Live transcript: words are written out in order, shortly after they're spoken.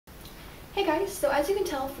Hey guys, so as you can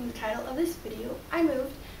tell from the title of this video, I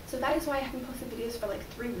moved, so that is why I haven't posted videos for like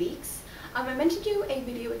 3 weeks. I meant to do a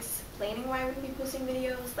video explaining why I wouldn't be posting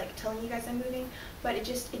videos, like telling you guys I'm moving, but it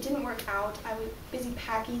didn't work out. I was busy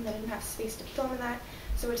packing and I didn't have space to film in that,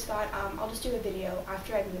 so I just thought I'll just do a video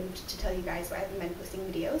after I moved to tell you guys why I haven't been posting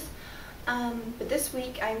videos. But this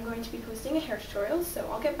week I'm going to be posting a hair tutorial, so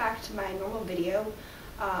I'll get back to my normal video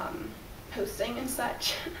posting and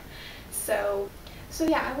such. So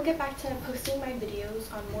yeah, I will get back to posting my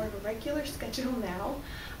videos on more of a regular schedule now.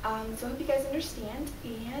 So I hope you guys understand,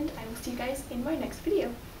 and I will see you guys in my next video.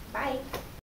 Bye!